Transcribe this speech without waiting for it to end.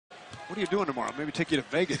What are you doing tomorrow? Maybe take you to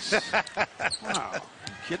Vegas. Wow. Are you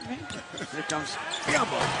kidding me? Here comes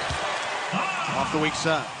Biombo. Off the weak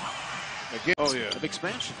side. Again, oh, yeah. A big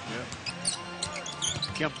expansion. Yeah.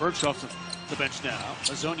 Kemp Burks off the bench now.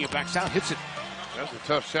 Hezonja backs out, hits it. That's a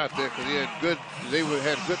tough shot there because they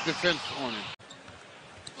had good defense on him.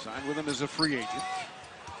 Signed with him as a free agent.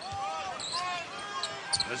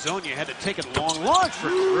 Hezonja had to take it long launch for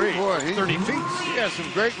three. Boy, 30 feet. He has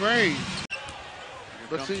some great range.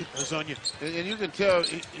 But see, Hezonja. And you can tell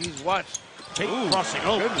he's watched. Tate crossing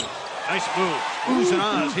over. Nice move. Oohs and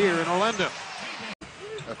ahs here in Orlando.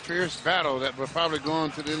 A fierce battle that will probably go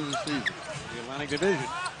on to the end of the season. The Atlantic Division.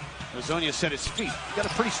 Hezonja set his feet. He got a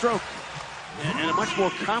pretty stroke. And a much more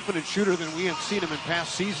confident shooter than we have seen him in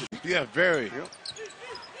past seasons. Yeah, very. Yep.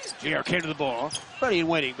 JR came to the ball. Ready and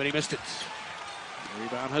waiting, but he missed it.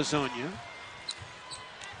 Rebound Hezonja.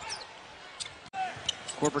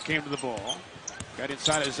 Korver came to the ball. Got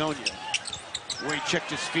inside Hezonja. Wade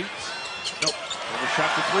checked his feet. Nope.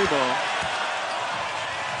 Overshot the 3 ball.